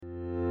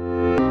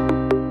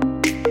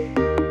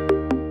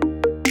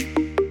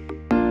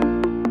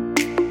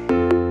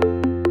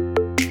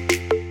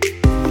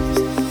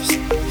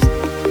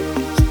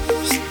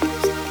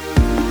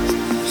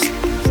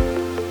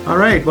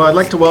right. Well, I'd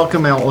like to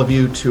welcome all of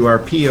you to our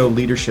PEO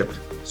Leadership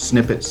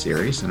Snippet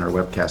series in our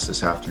webcast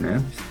this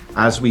afternoon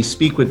as we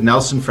speak with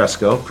Nelson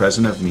Fresco,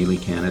 President of Mealy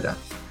Canada.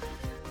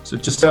 So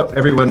just so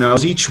everyone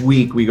knows, each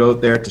week we go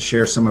out there to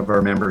share some of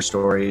our member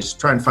stories,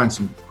 try and find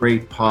some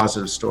great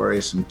positive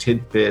stories, some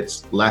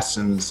tidbits,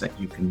 lessons that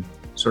you can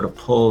sort of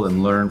pull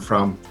and learn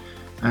from,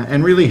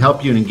 and really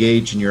help you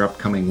engage in your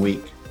upcoming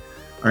week.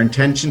 Our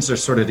intentions are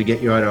sort of to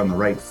get you out on the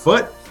right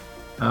foot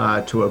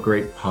to a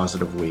great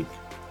positive week.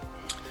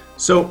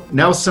 So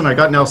Nelson, I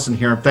got Nelson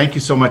here. Thank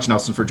you so much,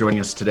 Nelson, for joining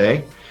us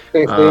today.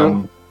 Thanks,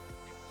 Leon.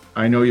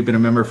 I know you've been a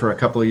member for a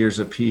couple of years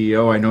at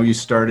PEO. I know you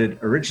started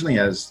originally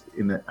as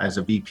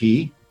a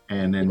VP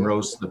and then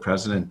rose to the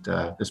president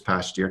this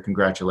past year.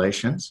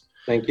 Congratulations.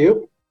 Thank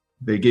you.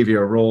 They gave you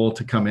a role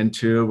to come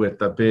into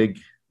with a big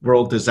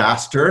world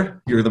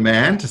disaster. You're the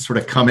man to sort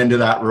of come into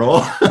that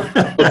role.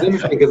 It's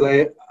interesting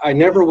because I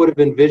never would have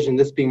envisioned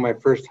this being my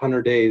first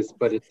 100 days,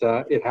 but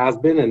it has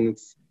been, and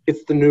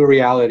it's the new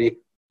reality.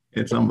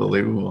 It's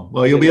unbelievable.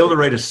 Well, you'll be able to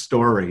write a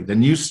story, the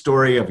new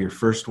story of your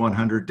first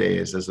 100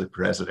 days as the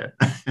president.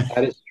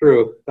 That is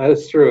true. That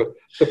is true.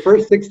 The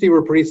first 60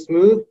 were pretty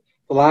smooth.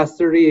 The last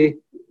 30,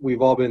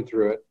 we've all been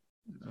through it.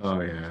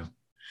 Oh, yeah.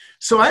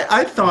 So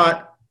I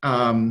thought,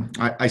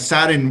 I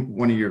sat in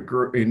one of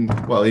your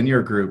in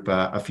your group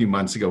a few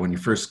months ago when you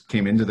first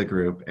came into the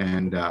group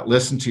and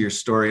listened to your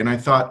story. And I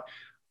thought,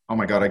 oh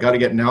my God, I got to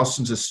get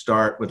Nelson to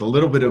start with a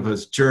little bit of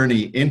his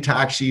journey into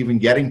actually even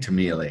getting to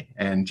Mealy,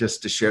 and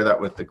just to share that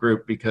with the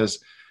group,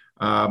 because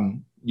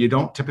you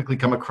don't typically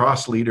come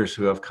across leaders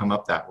who have come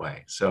up that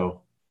way.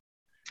 So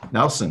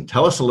Nelson,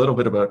 tell us a little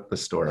bit about the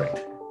story.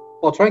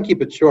 I'll try and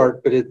keep it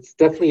short, but it's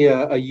definitely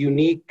a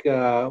unique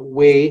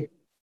way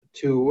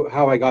to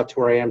how I got to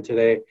where I am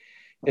today.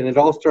 And it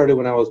all started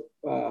when I was,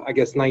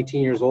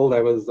 19 years old.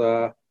 I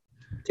was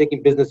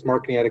taking business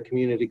marketing at a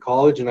community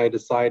college, and I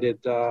decided,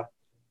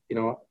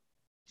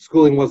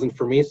 schooling wasn't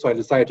for me, so I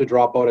decided to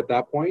drop out at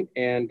that point,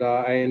 and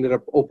I ended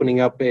up opening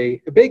up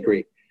a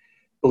bakery,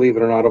 believe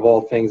it or not, of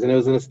all things. And it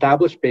was an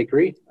established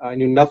bakery. I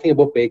knew nothing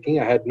about baking.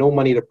 I had no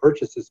money to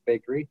purchase this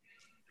bakery,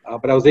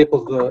 but I was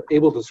able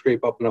to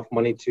scrape up enough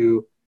money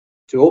to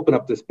open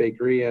up this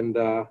bakery. And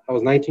I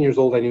was 19 years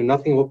old. I knew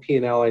nothing about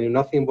P&L. I knew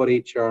nothing about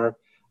HR.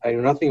 I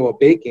knew nothing about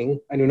baking.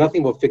 I knew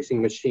nothing about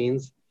fixing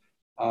machines.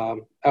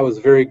 I was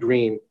very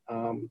green.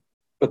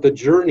 But the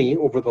journey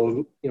over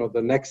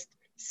the next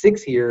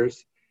 6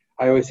 years,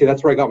 I always say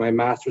that's where I got my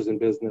master's in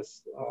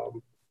business.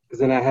 Because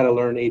then I had to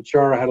learn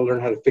HR, I had to learn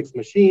how to fix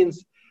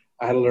machines,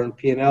 I had to learn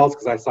P&Ls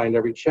because I signed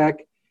every check,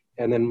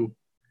 and then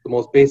the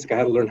most basic, I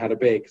had to learn how to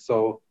bake.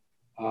 So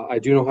I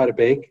do know how to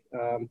bake.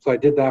 So I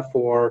did that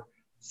for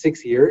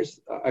 6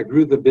 years. I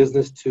grew the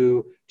business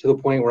to the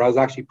point where I was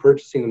actually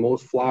purchasing the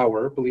most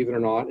flour, believe it or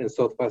not, in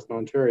Southwestern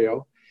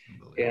Ontario.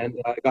 And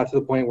I got to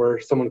the point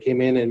where someone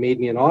came in and made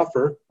me an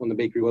offer when the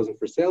bakery wasn't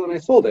for sale, and I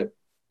sold it.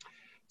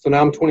 So now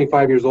I'm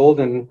 25 years old,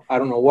 and I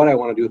don't know what I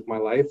want to do with my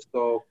life.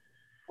 So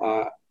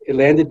it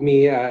landed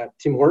me at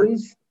Tim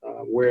Hortons,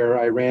 where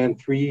I ran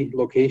 3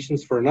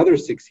 locations for another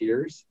 6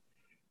 years.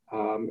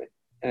 And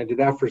I did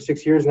that for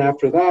 6 years. And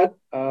after that,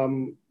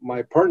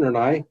 my partner and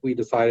I, we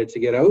decided to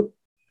get out.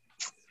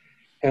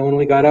 And when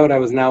we got out, I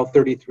was now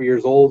 33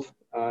 years old.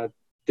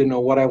 Didn't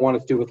know what I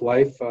wanted to do with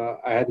life.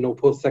 I had no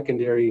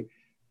post-secondary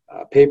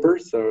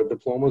papers or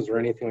diplomas or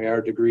anything like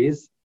our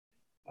degrees.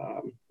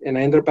 And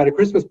I ended up at a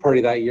Christmas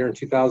party that year in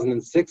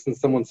 2006, and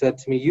someone said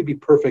to me, "You'd be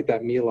perfect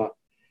at Mila,"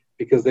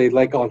 because they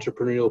like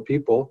entrepreneurial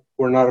people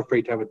who are not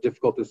afraid to have a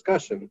difficult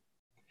discussion.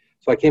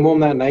 So I came home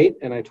that night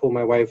and I told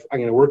my wife, "I'm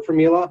going to work for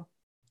Mila.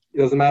 It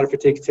doesn't matter if it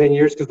takes 10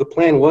 years," because the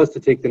plan was to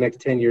take the next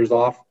 10 years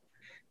off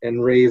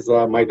and raise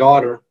my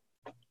daughter.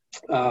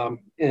 And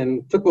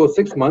it took about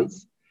 6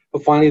 months,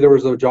 but finally there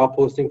was a job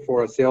posting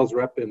for a sales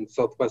rep in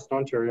Southwestern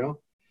Ontario.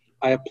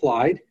 I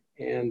applied,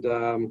 and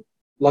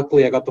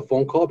luckily I got the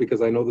phone call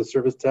because I know the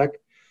service tech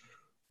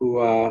who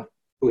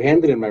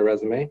handed in my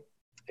resume.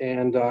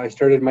 And I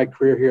started my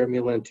career here at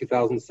Mila in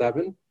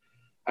 2007.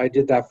 I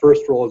did that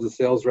first role as a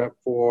sales rep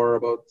for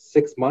about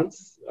 6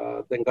 months,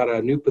 then got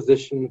a new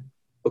position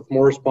with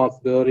more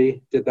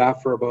responsibility, did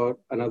that for about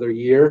another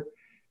year.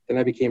 Then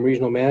I became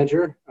regional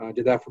manager,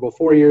 did that for about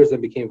 4 years,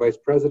 then became vice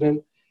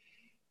president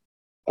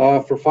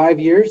for 5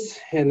 years,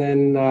 and then,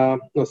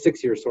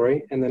 6 years,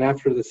 sorry. And then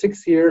after the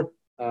 6th year,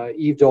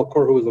 Yves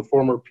Delcourt, who was a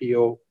former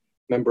PO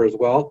member as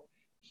well,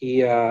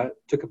 he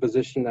took a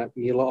position at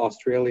Mila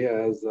Australia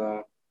as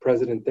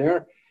president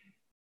there.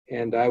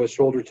 And I was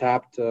shoulder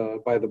tapped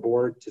by the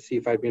board to see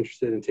if I'd be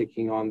interested in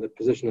taking on the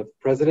position of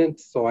president.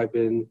 So I've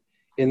been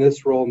in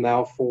this role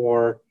now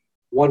for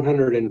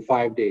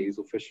 105 days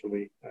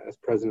officially as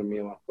president of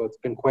Mila. So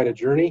it's been quite a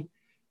journey.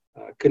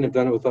 Couldn't have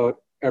done it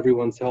without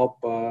everyone's help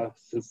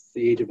since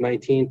the age of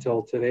 19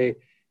 till today.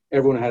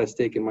 Everyone had a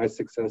stake in my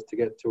success to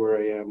get to where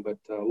I am, but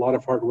a lot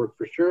of hard work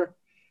for sure.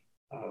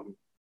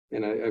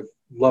 And I've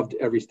loved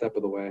every step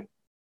of the way.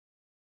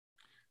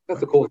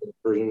 That's the coolest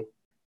version.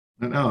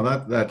 No,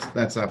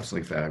 that's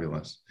absolutely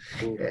fabulous.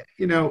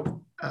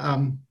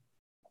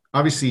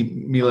 obviously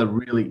Mila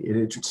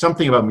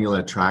something about Mila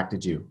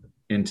attracted you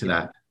into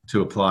that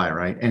to apply,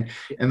 right?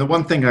 And the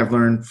one thing I've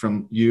learned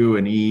from you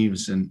and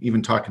Eves, and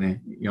even talking to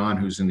Jan,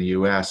 who's in the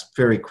US,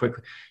 very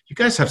quickly, you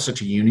guys have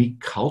such a unique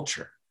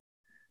culture.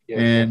 Yes.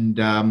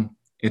 And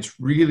it's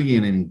really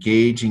an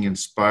engaging,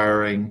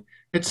 inspiring,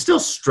 it's still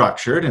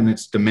structured and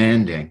it's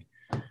demanding.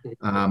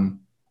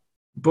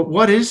 But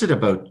what is it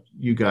about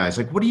you guys?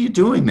 Like, what are you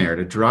doing there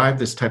to drive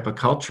this type of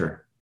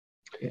culture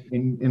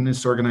in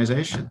this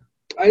organization?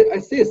 I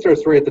say it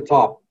starts right at the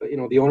top. You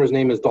know, the owner's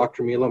name is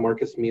Dr. Mila,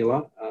 Marcus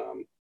Mila.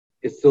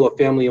 It's still a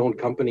family-owned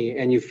company,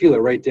 and you feel it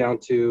right down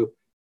to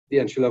the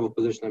entry-level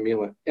position of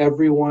Mila.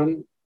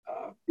 Everyone,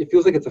 it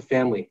feels like it's a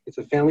family. It's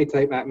a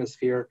family-type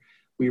atmosphere.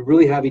 We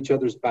really have each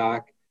other's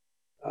back.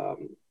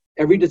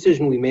 Every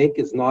decision we make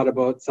is not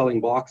about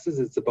selling boxes.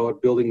 It's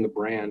about building the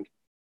brand.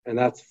 And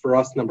that's, for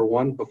us, number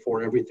one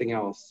before everything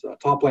else.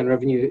 Top-line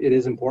revenue, it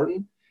is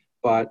important,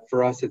 but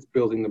for us, it's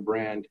building the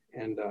brand.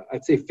 And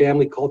I'd say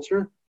family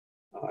culture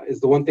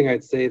is the one thing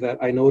I'd say that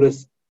I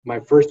noticed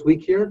my first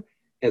week here.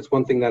 It's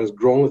one thing that has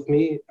grown with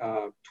me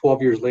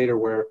 12 years later,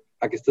 where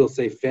I can still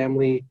say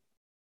family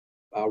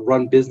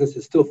run business.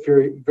 It still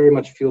very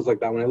much feels like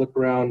that. When I look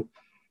around,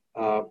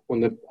 when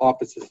the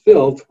office is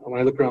filled, when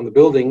I look around the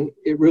building,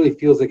 it really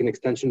feels like an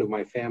extension of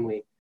my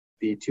family,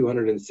 the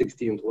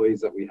 260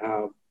 employees that we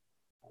have.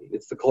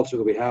 It's the culture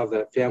that we have,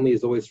 that family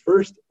is always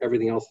first,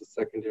 everything else is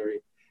secondary.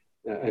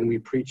 And we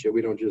preach it.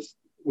 We don't just,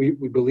 we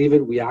believe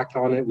it, we act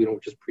on it, we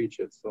don't just preach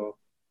it. So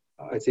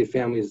I'd say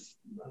families,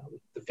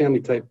 the family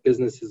type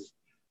business is,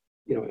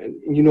 you know,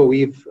 and you know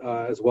Eve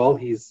as well.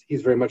 He's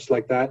very much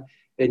like that.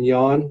 And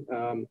Jan,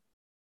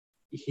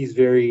 he's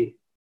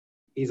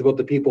about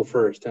the people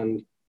first.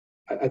 And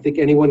I think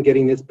anyone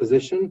getting this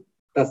position,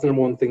 that's the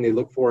number one thing they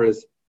look for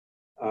is,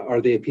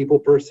 are they a people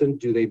person?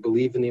 Do they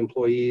believe in the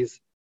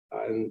employees?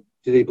 And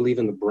do they believe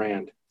in the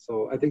brand?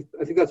 So I think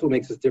that's what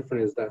makes us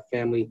different, is that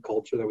family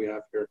culture that we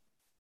have here.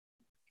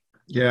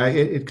 Yeah,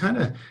 it kind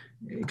of,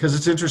 because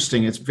it's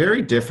interesting. It's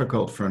very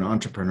difficult for an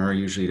entrepreneur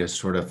usually to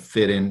sort of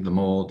fit in the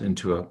mold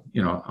into a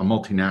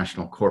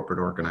multinational corporate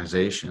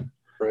organization.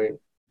 Right.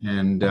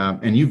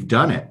 And you've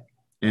done it.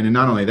 And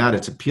not only that,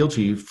 it's appealed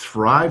to you. You've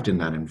thrived in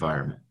that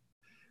environment.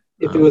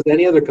 If it was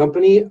any other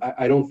company,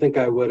 I don't think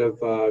I would have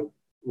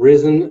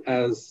risen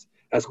as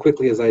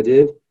quickly as I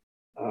did.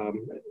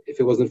 If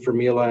it wasn't for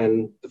Mila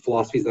and the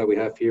philosophies that we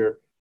have here,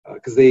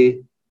 because they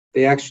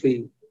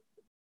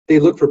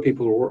look for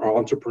people who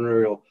are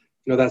entrepreneurial.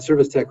 You know, that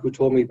service tech who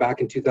told me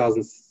back in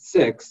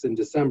 2006 in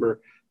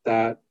December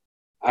that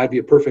I'd be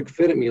a perfect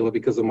fit at Mila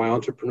because of my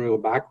entrepreneurial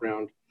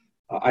background.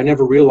 I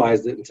never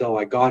realized it until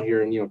I got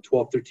here, and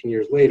 12, 13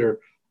 years later,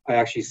 I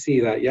actually see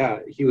that, yeah,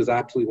 he was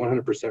absolutely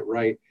 100%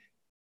 right.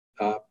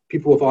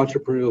 People with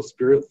entrepreneurial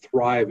spirit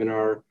thrive in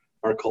our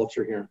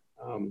culture here,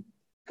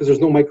 because there's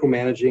no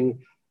micromanaging.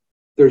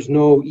 There's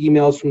no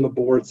emails from the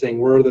board saying,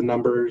 where are the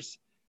numbers?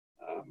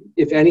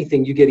 If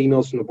anything, you get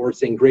emails from the board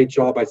saying, great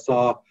job, I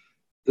saw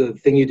the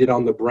thing you did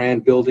on the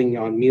brand building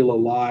on Mila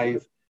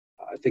Live.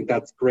 I think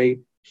that's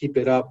great. Keep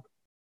it up.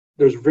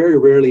 There's very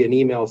rarely an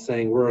email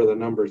saying, where are the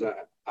numbers?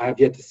 I have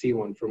yet to see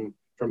one from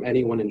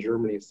anyone in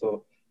Germany.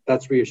 So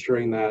that's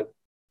reassuring that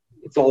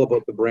it's all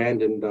about the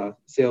brand, and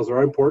sales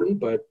are important,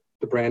 but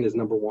the brand is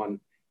number one.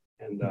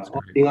 And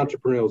being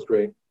entrepreneurial is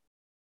great.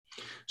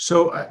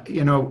 So,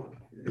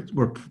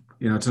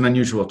 it's an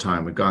unusual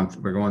time. We're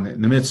going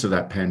in the midst of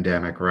that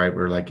pandemic, right?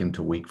 We're like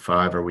into week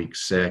 5 or week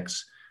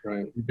 6.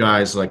 Right. You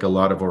guys, like a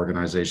lot of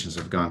organizations,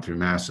 have gone through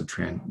massive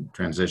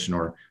transition,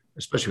 or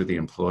especially with the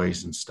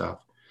employees and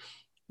stuff.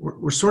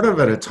 We're sort of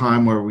at a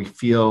time where we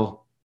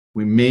feel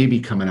we may be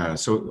coming out of it.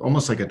 So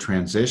almost like a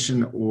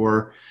transition,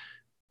 or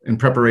in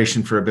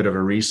preparation for a bit of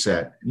a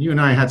reset. You and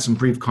I had some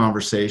brief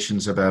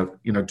conversations about,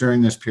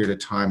 during this period of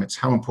time, it's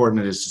how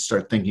important it is to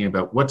start thinking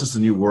about what does the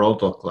new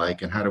world look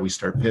like and how do we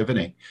start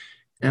pivoting.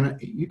 And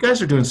you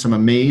guys are doing some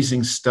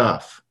amazing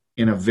stuff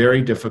in a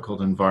very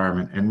difficult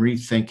environment and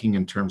rethinking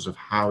in terms of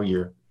how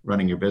you're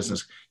running your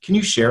business. Can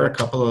you share a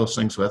couple of those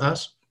things with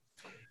us?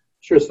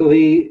 Sure. So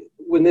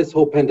when this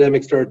whole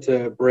pandemic started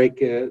to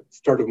break at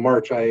start of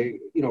March, I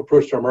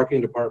approached our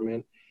marketing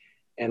department.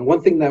 And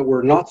one thing that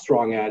we're not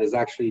strong at is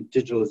actually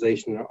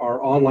digitalization.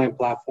 Our online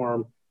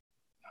platform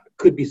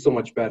could be so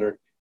much better.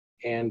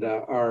 And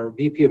our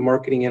VP of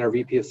marketing and our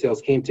VP of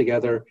sales came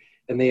together,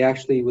 and they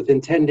actually, within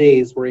 10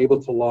 days, were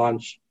able to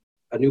launch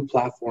a new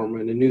platform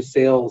and a new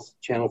sales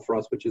channel for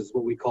us, which is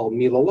what we call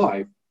Mila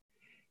Live.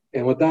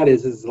 And what that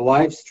is the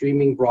live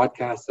streaming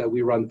broadcast that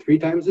we run 3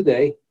 times a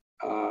day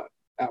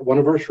at one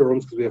of our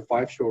showrooms, because we have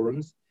 5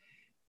 showrooms.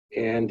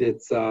 And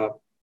it's a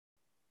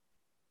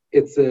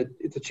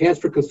chance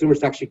for consumers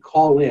to actually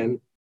call in.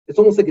 It's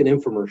almost like an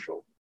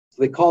infomercial. So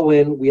they call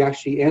in, we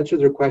actually answer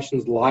their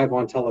questions live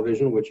on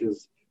television, which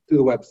is through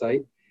the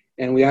website,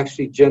 and we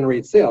actually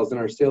generate sales.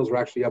 And our sales were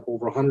actually up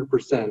over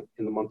 100%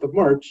 in the month of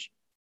March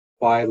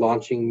by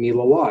launching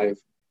Mila Live.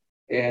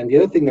 And the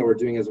other thing that we're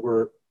doing is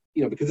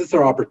because it's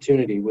our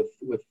opportunity with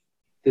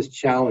this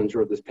challenge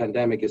or this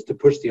pandemic, is to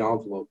push the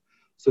envelope.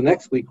 So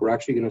next week, we're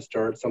actually going to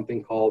start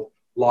something called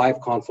live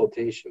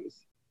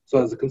consultations.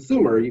 So as a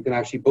consumer, you can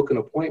actually book an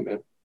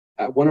appointment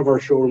at one of our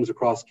showrooms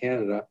across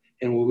Canada,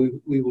 and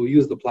we will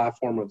use the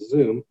platform of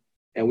Zoom,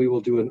 and we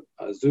will do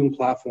a Zoom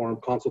platform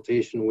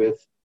consultation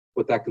with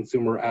that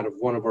consumer out of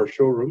one of our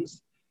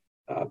showrooms,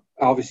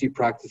 obviously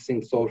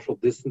practicing social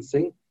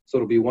distancing. So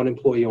it'll be one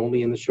employee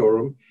only in the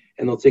showroom,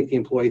 and they'll take the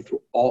employee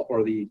through all,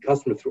 or the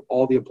customer through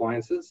all the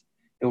appliances,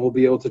 and we'll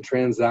be able to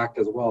transact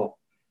as well.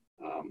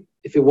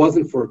 If it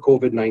wasn't for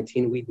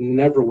COVID-19, we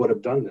never would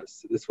have done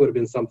this. This would have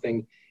been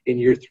something in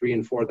year 3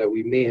 and 4 that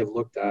we may have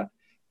looked at,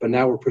 but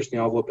now we're pushing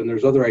the envelope, and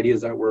there's other ideas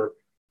that we're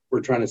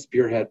trying to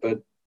spearhead.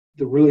 But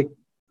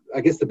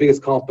I guess the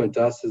biggest compliment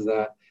to us is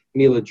that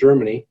Miele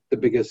Germany, the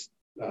biggest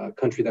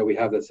country that we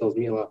have that sells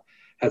Miele,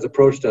 has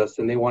approached us,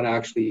 and they want to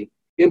actually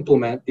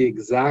implement the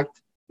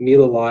exact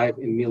Miele Live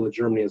in Miele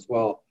Germany as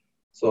well.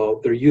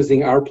 So they're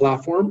using our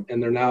platform,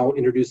 and they're now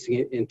introducing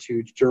it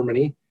into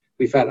Germany.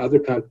 We've had other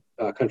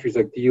countries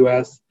like the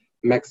US,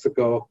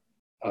 Mexico,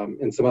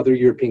 and some other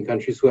European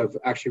countries who have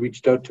actually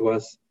reached out to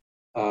us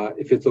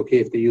if it's okay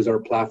if they use our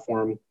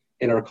platform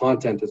and our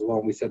content as well.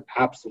 And we said,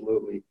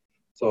 absolutely.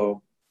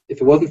 So if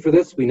it wasn't for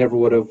this, we never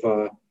would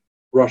have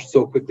rushed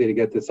so quickly to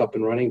get this up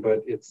and running,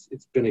 but it's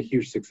been a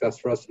huge success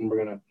for us, and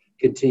we're going to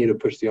continue to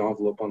push the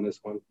envelope on this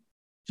one.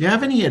 Do you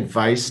have any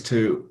advice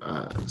to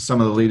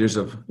some of the leaders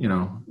of, in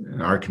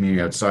our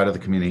community, outside of the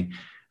community?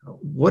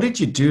 What did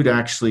you do to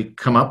actually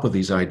come up with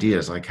these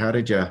ideas? Like, how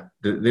did you,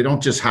 they don't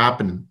just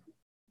happen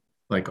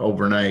like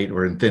overnight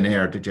or in thin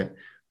air.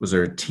 Was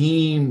there a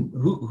team?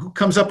 Who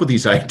comes up with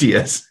these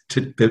ideas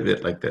to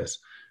pivot like this?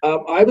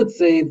 I would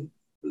say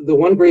the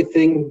one great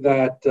thing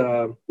that,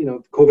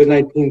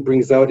 COVID-19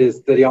 brings out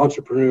is the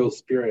entrepreneurial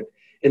spirit.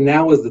 And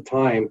now is the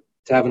time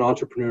to have an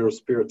entrepreneurial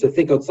spirit, to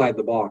think outside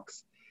the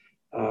box.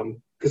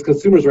 Because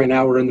consumers right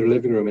now are in their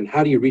living room, and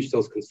how do you reach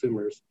those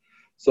consumers?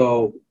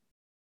 So,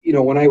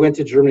 when I went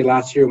to Germany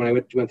last year, when I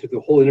went through the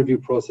whole interview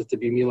process to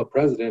be Miele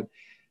president,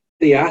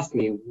 they asked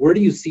me, where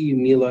do you see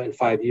Miele in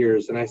 5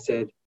 years? And I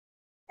said,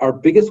 our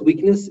biggest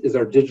weakness is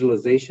our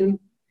digitalization,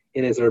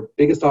 and is our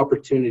biggest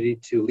opportunity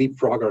to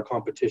leapfrog our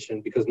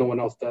competition because no one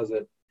else does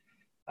it.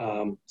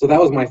 So that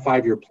was my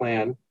 5-year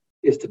plan,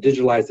 is to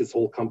digitalize this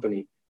whole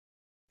company.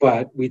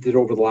 But we did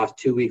over the last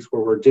 2 weeks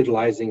where we're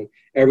digitalizing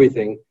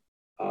everything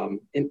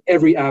in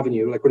every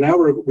avenue. Like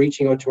we're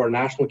reaching out to our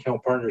national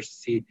account partners to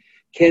see,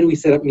 can we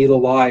set up Miele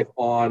Live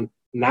on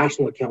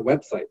national account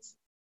websites?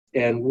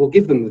 And we'll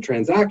give them the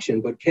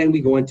transaction, but can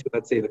we go into,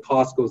 let's say, the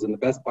Costco's and the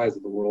Best Buys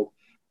of the world,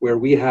 where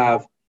we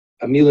have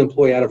a Miele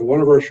employee out of one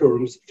of our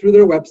showrooms through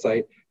their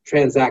website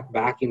transact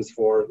vacuums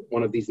for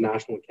one of these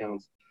national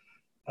accounts.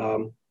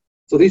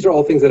 So these are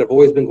all things that have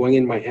always been going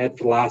in my head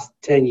for the last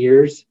 10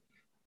 years.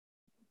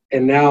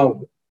 And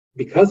now,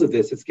 because of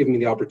this, it's given me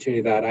the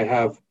opportunity that I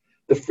have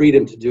the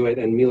freedom to do it.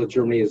 And Miele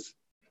Germany is,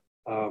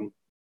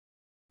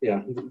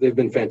 they've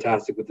been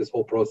fantastic with this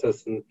whole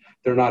process. And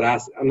I'm not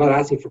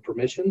asking for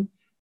permission.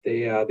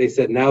 They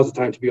said, now's the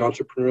time to be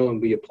entrepreneurial,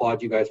 and we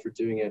applaud you guys for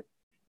doing it.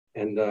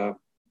 And now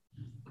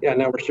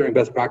we're sharing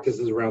best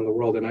practices around the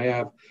world. And I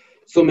have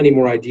so many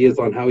more ideas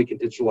on how we can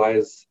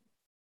digitalize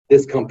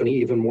this company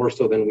even more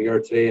so than we are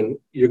today. And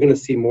you're going to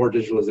see more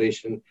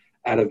digitalization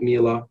out of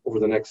Miele over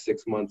the next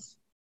 6 months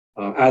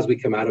as we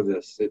come out of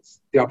this. It's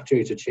the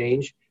opportunity to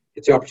change.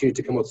 It's the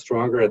opportunity to come out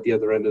stronger at the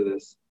other end of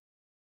this.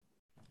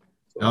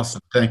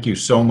 Nelson, thank you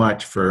so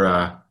much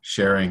for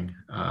sharing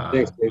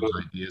Thanks,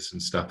 ideas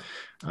and stuff.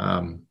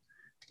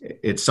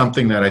 It's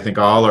something that I think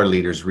all our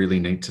leaders really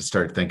need to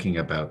start thinking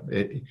about.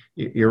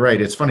 You're right.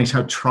 It's funny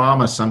how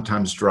trauma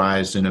sometimes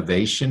drives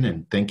innovation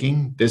and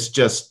thinking. This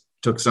just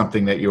took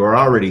something that you were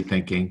already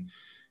thinking,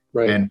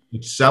 right, and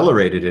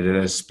accelerated it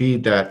at a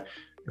speed that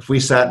if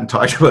we sat and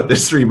talked about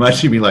this 3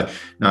 months, you'd be like,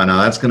 no,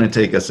 that's going to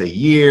take us a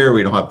year.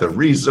 We don't have the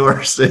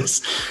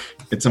resources.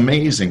 It's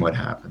amazing what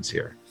happens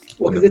here.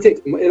 Well, because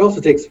it also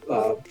takes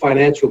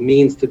financial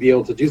means to be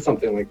able to do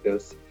something like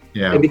this.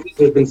 Yeah. And because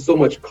there's been so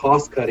much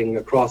cost cutting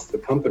across the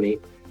company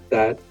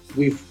that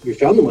we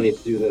found the money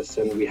to do this,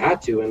 and we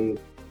had to, and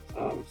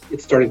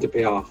it's starting to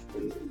pay off.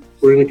 And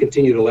we're going to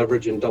continue to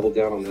leverage and double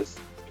down on this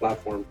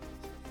platform.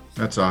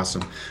 That's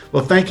awesome.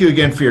 Well, thank you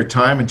again for your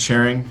time and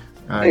sharing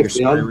your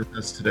story Leon. with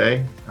us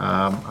today.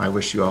 I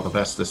wish you all the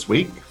best this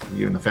week,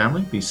 you and the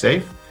family. Be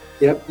safe.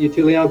 Yep, you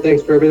too, Leon.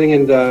 Thanks for everything.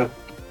 And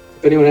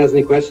if anyone has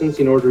any questions,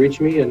 you know where to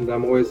reach me, and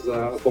I'm always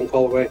a phone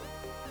call away.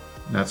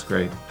 That's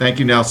great. Thank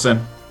you,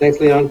 Nelson. Thanks,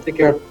 Leon. Take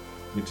care.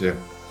 You too.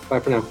 Bye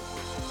for now.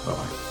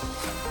 Bye-bye.